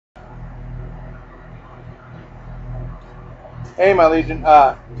Hey, my Legion.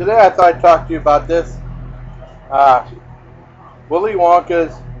 Today I thought I'd talk to you about this. Uh, Willy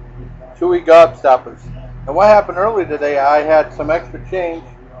Wonka's Chewy Gobstoppers. And what happened earlier today, I had some extra change.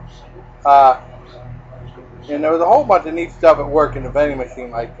 Uh, and there was a whole bunch of neat stuff at work in the vending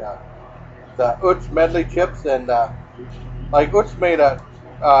machine, like the Utz medley chips. And like Utz made a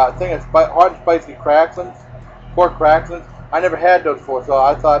thing of hot and spicy cracklings, pork cracklings. I never had those before, so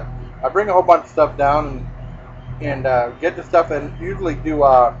I thought I'd bring a whole bunch of stuff down and get the stuff and usually do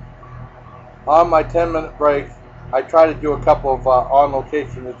on my 10-minute breaks. I try to do a couple of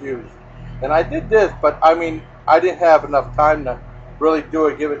on-location reviews, and I did this, but I mean I didn't have enough time to really do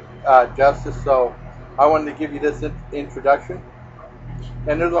it, give it justice. So I wanted to give you this introduction.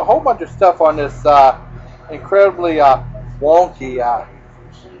 And there's a whole bunch of stuff on this incredibly wonky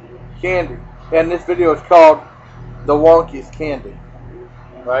candy, and this video is called the Wonkiest Candy.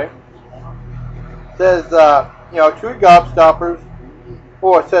 Right? It says Chewy Gobstoppers.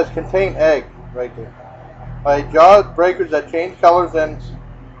 Oh, it says contain egg right there. Jaw breakers that change colors and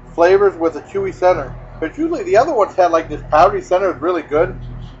flavors with a chewy center. But usually the other ones had like this powdery center. It was really good.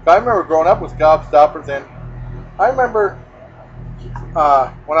 I remember growing up with Gobstoppers, and I remember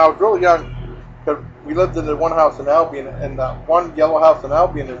when I was really young, because we lived in the one house in Albion, and the one yellow house in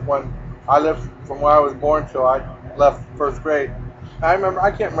Albion is when I lived from where I was born till I left first grade. I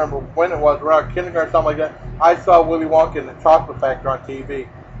can't remember when it was, around kindergarten or something like that. I saw Willy Wonka and the Chocolate Factory on TV,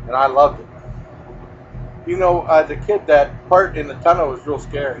 and I loved it. You know, as a kid, that part in the tunnel was real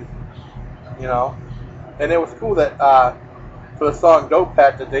scary, you know. And it was cool that for the song Dope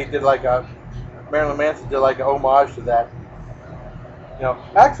Pat that they did like Marilyn Manson did like an homage to that. You know,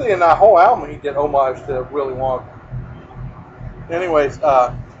 actually in that whole album he did homage to Willy Wonka. Anyways,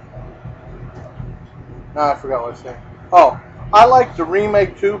 now I forgot what I was saying. Oh, I like the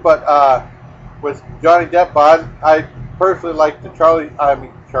remake too, but with Johnny Depp. But I personally like the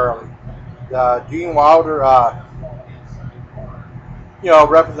Gene Wilder,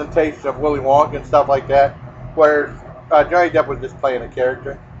 representation of Willy Wonka and stuff like that, where Johnny Depp was just playing a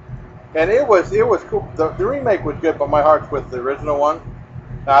character, and it was cool. The remake was good, but my heart's with the original one.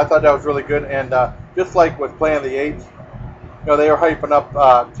 I thought that was really good, and just like with Planet of the Apes, they were hyping up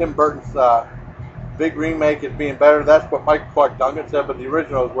Tim Burton's big remake as being better. That's what Michael Clark Duncan said, but the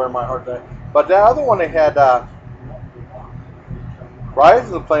original is where my heart's at. But the other one they had, Rise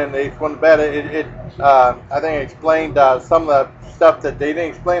of the Planet of the Apes, wasn't bad. I think it explained some of the stuff that they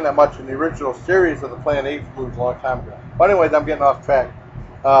didn't explain that much in the original series of the Planet of the Apes movies a long time ago. But anyways, I'm getting off track.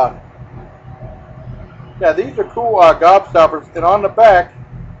 Yeah, these are cool Gobstoppers, and on the back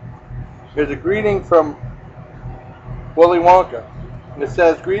is a greeting from Willy Wonka. And it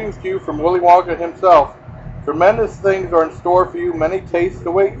says, "Greetings to you from Willy Wonka himself. Tremendous things are in store for you. Many tastes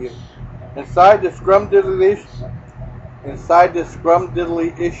await you. Inside this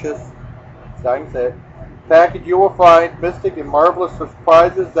scrumdiddly-icious, I can say it, package you will find mystic and marvelous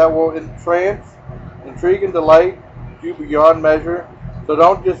surprises that will entrance, intrigue, and delight you beyond measure. So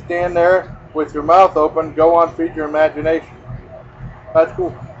don't just stand there with your mouth open. Go on, feed your imagination." That's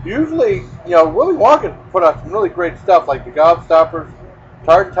cool. Usually, Willy Wonka put out some really great stuff, like the Gobstoppers,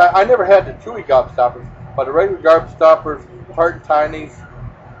 Tart and Tiny. I never had the Chewy Gobstoppers, but the regular Gobstoppers, Tart and Tinies.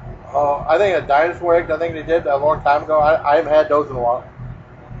 I think a dinosaur eggs, I think they did a long time ago. I haven't had those in a while.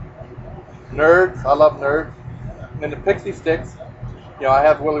 Nerds, I love Nerds. And the Pixie Sticks, I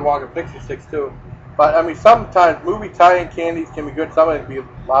have Willy Wonka Pixie Sticks too. But I mean, sometimes movie tie-in candies can be good, some of them can be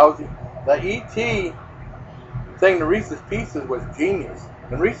lousy. The E.T. thing, the Reese's Pieces, was genius.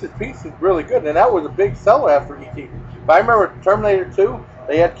 And Reese's Pieces is really good, and that was a big seller after E.T. But I remember Terminator 2,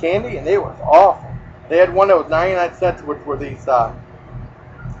 they had candy, and it was awful. They had one that was 99 cents, which were these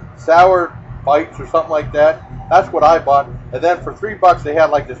sour bites or something like that. That's what I bought. And then for $3 they had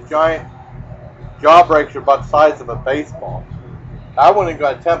like this giant jawbreaker about the size of a baseball. I wouldn't even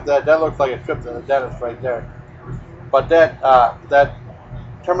attempt that. That looks like a trip to the dentist right there. But that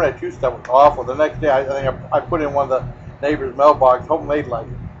Terminator 2 stuff was awful. The next day I think I put in one of the neighbor's mailbox, hoping they'd like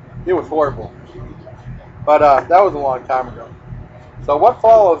it. It was horrible. But that was a long time ago. So what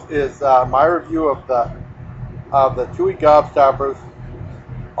follows is my review of the Chewy Gobstoppers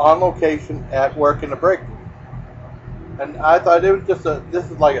on location at work in the break room. And I thought it was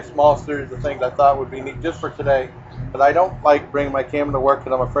this is like a small series of things I thought would be neat just for today. But I don't like bringing my camera to work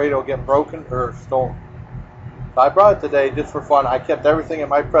because I'm afraid it'll get broken or stolen. So I brought it today just for fun. I kept everything in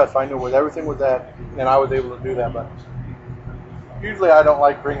my press. So I knew where everything was at, and I was able to do that. But usually I don't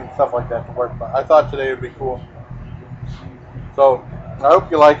like bringing stuff like that to work, but I thought today would be cool. So I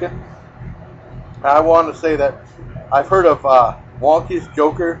hope you like it. I wanted to say that I've heard of Wonkiest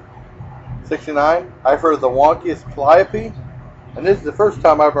Joker 69. I've heard of the Wonkiest Calliope, And this is the first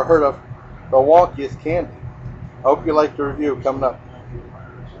time I ever heard of the Wonkiest Candy. I hope you like the review coming up.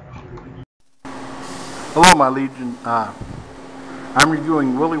 Hello, my legion. I'm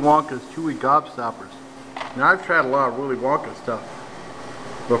reviewing Willy Wonka's Chewy Gobstoppers. Now, I've tried a lot of Willy Wonka stuff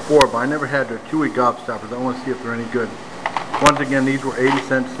before, but I never had their Chewy Gobstoppers. I want to see if they're any good. Once again, these were 80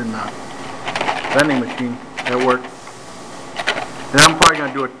 cents in the vending machine at work. And I'm probably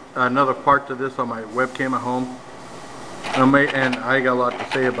going to do another part to this on my webcam at home. And I got a lot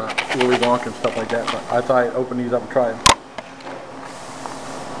to say about Willy Wonka and stuff like that, but I thought I'd open these up and try them.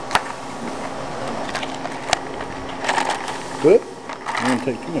 Good. I'm going to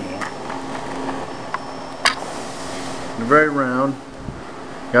take too many out. They're very round.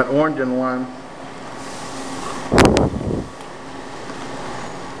 Got orange and lime.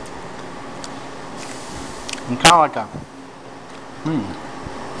 And kind of like a,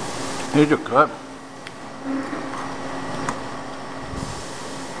 these are good.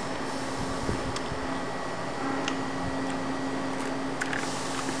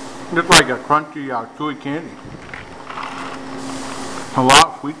 Just like a crunchy, chewy candy. A lot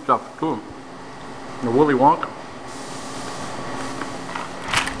of sweet stuff to them. The Willy Wonka.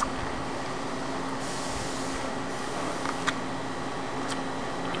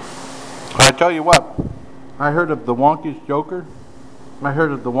 I tell you what, I heard of the Wonkiest Joker. I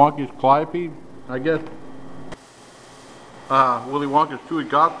heard of the Wonkiest Calliope. I guess Willy Wonka's Chewy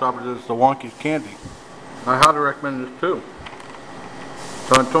Gobstoppers is the Wonkiest Candy. I highly recommend this too.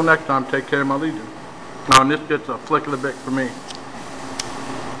 So until next time, take care, my legion. Now, and this gets a flick of the bick for me.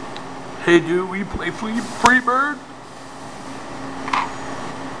 Hey, do we play for you, free bird?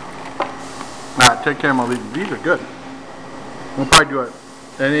 Alright, take care, my legion. These are good. We'll probably do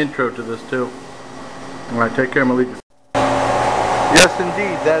an intro to this too. Alright, take care, my legion. Yes,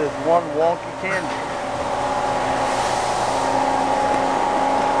 indeed, that is one wonky candy.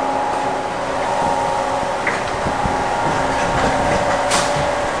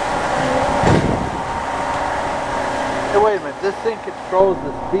 Hey, wait a minute, this thing controls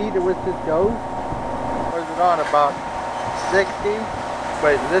the speed at which this goes? Or is it on about 60?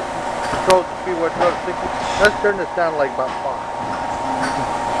 Wait, this controls the speed at which it goes 60? Let's turn this down to like about 5.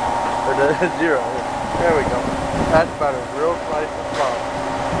 Or 0. There we go. That's better. Real nice and slow.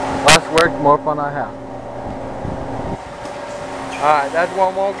 Less work, more fun I have. Alright, that's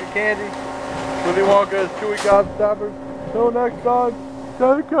one Wonka candy. Willy Wonka's Chewy Gobstoppers. Till next time,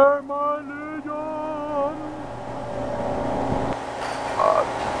 take care, my